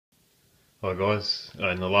Hi guys,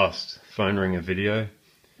 in the last phone ringer video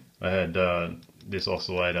I had this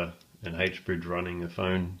oscillator and H-bridge running a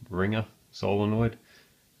phone ringer solenoid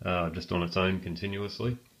just on its own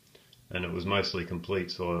continuously, and it was mostly complete,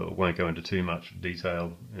 so I won't go into too much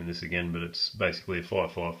detail in this again, but it's basically a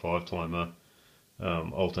 555 timer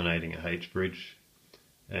alternating a H-bridge,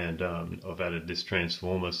 and I've added this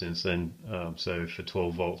transformer since then, so for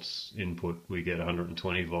 12 volts input we get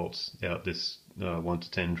 120 volts out this 1 to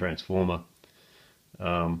 10 transformer.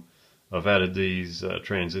 I've added these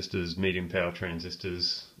transistors, medium power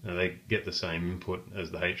transistors. They get the same input as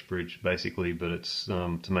the H-bridge basically, but it's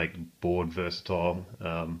to make the board versatile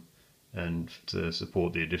and to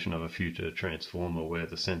support the addition of a future transformer where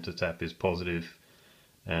the center tap is positive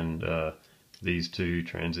and these two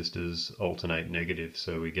transistors alternate negative,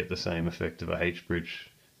 so we get the same effect of a H-bridge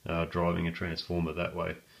driving a transformer that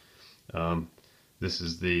way. This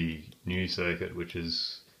is the new circuit, which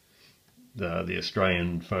is the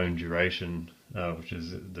Australian phone duration, which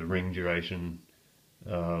is the ring duration,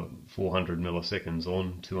 400 milliseconds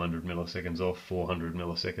on, 200 milliseconds off, 400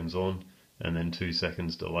 milliseconds on, and then 2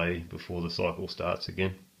 seconds delay before the cycle starts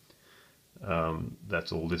again.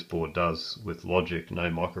 That's all this board does with logic, no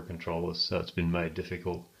microcontrollers, so it's been made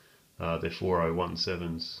difficult. They're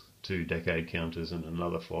 4017s, 2 decade counters and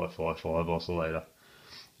another 555 oscillator.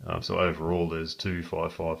 So overall there's two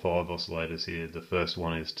 555 oscillators here. The first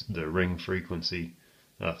one is the ring frequency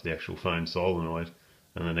for the actual phone solenoid,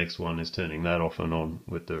 and the next one is turning that off and on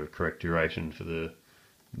with the correct duration for the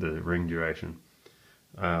ring duration.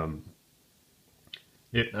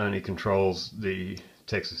 It only controls the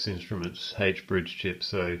Texas Instruments H-bridge chip,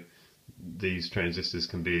 so these transistors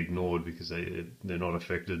can be ignored because they're not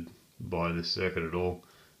affected by this circuit at all.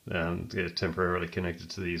 They're temporarily connected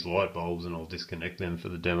to these light bulbs, and I'll disconnect them for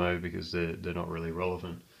the demo because they're not really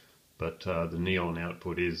relevant. But the neon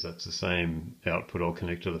output that's the same output I'll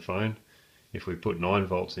connect to the phone. If we put 9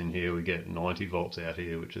 volts in here, we get 90 volts out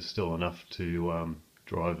here, which is still enough to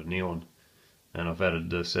drive a neon. And I've added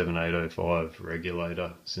the 7805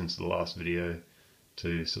 regulator since the last video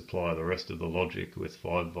to supply the rest of the logic with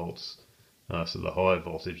 5 volts. So the high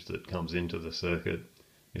voltage that comes into the circuit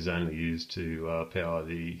is only used to power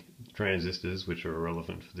the transistors, which are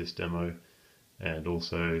irrelevant for this demo, and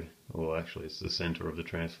also, well actually it's the center of the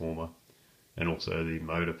transformer, and also the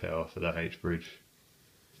motor power for the H-bridge.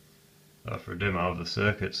 For a demo of the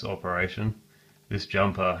circuit's operation, this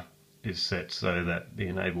jumper is set so that the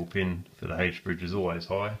enable pin for the H-bridge is always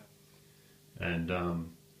high, and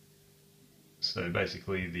so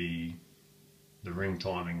basically the ring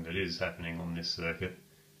timing that is happening on this circuit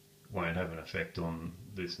won't have an effect on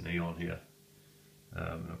this neon here.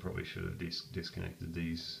 I probably should have disconnected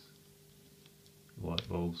these light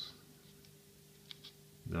bulbs.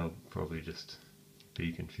 They'll probably just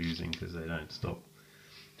be confusing because they don't stop.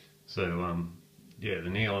 So yeah, the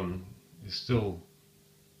neon is still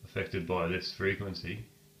affected by this frequency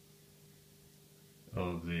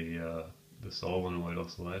of the solenoid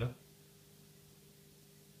oscillator,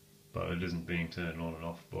 but it isn't being turned on and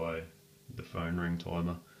off by the phone ring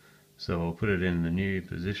timer. So I'll put it in the new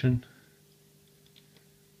position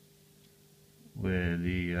where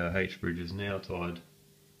the H-bridge is now tied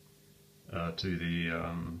to the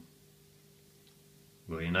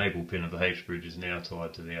well, the enable pin of the H-bridge is now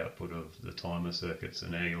tied to the output of the timer circuit. So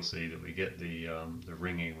now you'll see that we get the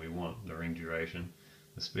ringing we want, the ring duration.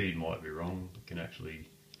 The speed might be wrong. We can actually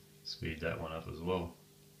speed that one up as well.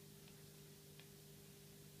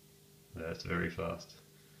 That's very fast.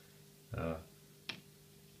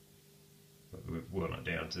 We've worn it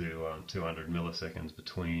down to 200 milliseconds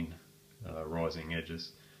between rising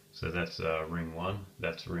edges. So that's ring 1,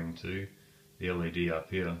 that's ring 2. The LED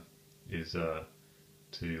up here is to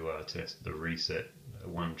test the reset.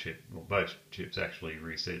 One chip, well, both chips actually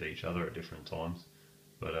reset each other at different times,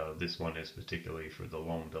 but this one is particularly for the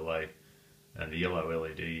long delay. And the yellow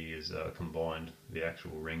LED is combined, the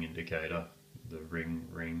actual ring indicator, the ring,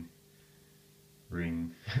 ring.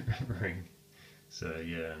 So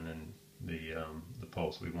yeah, and then the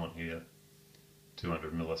pulse we want here,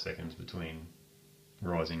 200 milliseconds between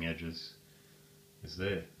rising edges, is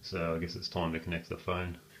there. So I guess it's time to connect the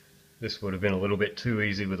phone. This would have been a little bit too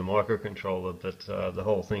easy with a microcontroller, but the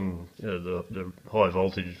whole thing, the high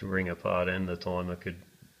voltage ringer part and the timer could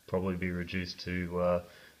probably be reduced to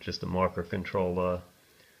just a microcontroller,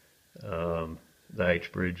 the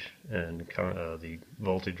H-bridge, and the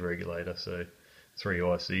voltage regulator, so 3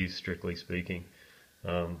 ICs strictly speaking.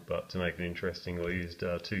 But to make it interesting, I used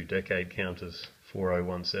 2 decade counters,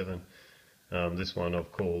 4017. This one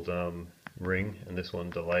I've called ring, and this one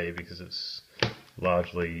delay because it's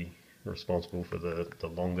largely responsible for the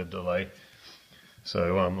longer delay.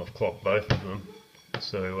 So I've clocked both of them,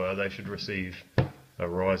 so they should receive a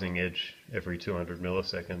rising edge every 200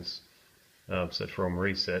 milliseconds. So from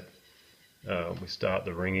reset, we start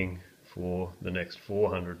the ringing for the next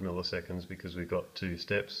 400 milliseconds because we've got 2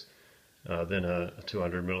 steps, then a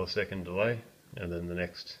 200 millisecond delay, and then the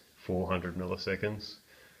next 400 milliseconds.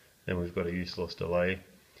 Then we've got a useless delay,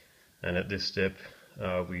 and at this step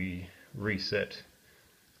we reset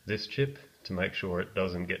this chip to make sure it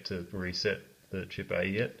doesn't get to reset the chip A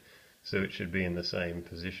yet, so it should be in the same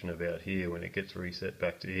position about here when it gets reset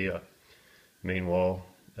back to here. Meanwhile,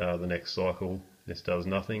 the next cycle this does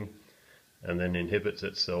nothing and then inhibits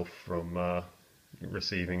itself from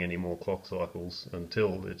receiving any more clock cycles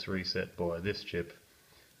until it's reset by this chip,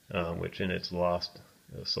 which in its last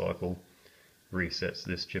cycle resets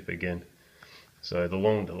this chip again. So the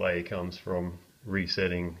long delay comes from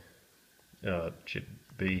resetting chip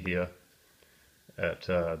B here at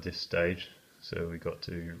this stage. So we got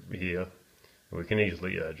to here. We can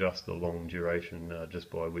easily adjust the long duration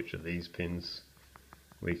just by which of these pins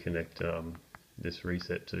we connect this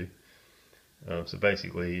reset to. So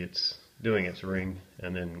basically it's doing its ring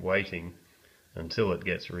and then waiting until it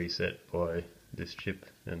gets reset by this chip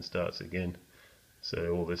and starts again.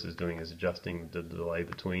 So all this is doing is adjusting the delay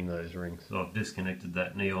between those rings. So I've disconnected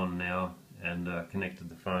that neon now and connected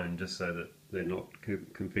the phone just so that they're not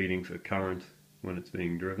competing for current when it's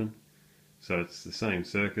being driven. So it's the same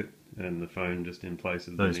circuit and the phone just in place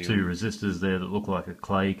of those two resistors there that look like a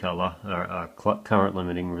clay colour are current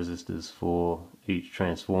limiting resistors for each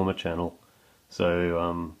transformer channel.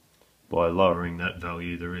 So by lowering that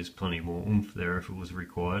value there is plenty more oomph there if it was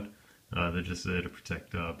required. They're just there to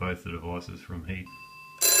protect both the devices from heat.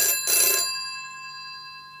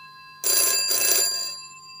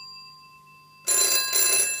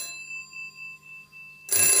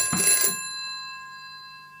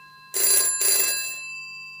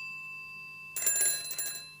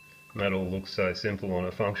 That all looks so simple on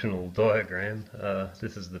a functional diagram.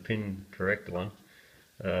 This is the pin correct one.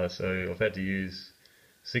 So I've had to use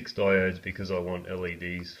 6 diodes because I want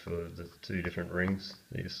LEDs for the 2 different rings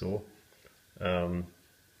that you saw. Yeah,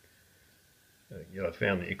 I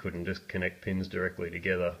found that you couldn't just connect pins directly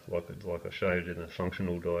together like I showed in a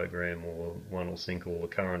functional diagram, or one will sink all the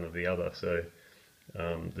current of the other. So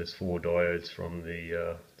there's 4 diodes from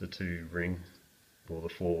the 2 ring, or the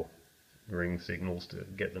 4 ring signals to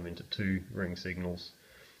get them into 2 ring signals,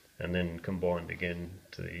 and then combined again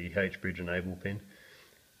to the H-bridge enable pin.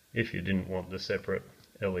 If you didn't want the separate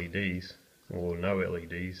LEDs or no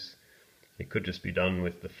LEDs, it could just be done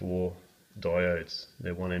with the 4 diodes.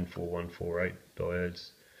 They're 1N4148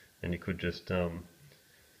 diodes, and you could just tie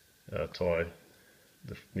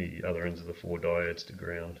the other ends of the 4 diodes to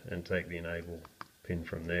ground and take the enable pin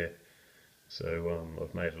from there. So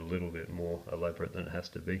I've made it a little bit more elaborate than it has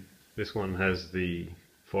to be. This one has the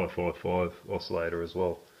 555 oscillator as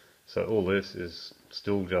well. So all this is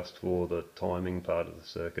still just for the timing part of the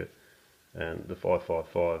circuit, and the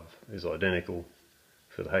 555 is identical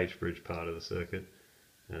for the H-bridge part of the circuit,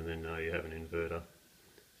 and then you have an inverter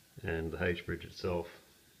and the H-bridge itself.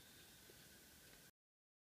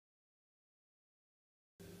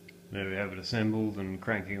 There we have it assembled and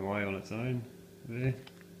cranking away on its own there.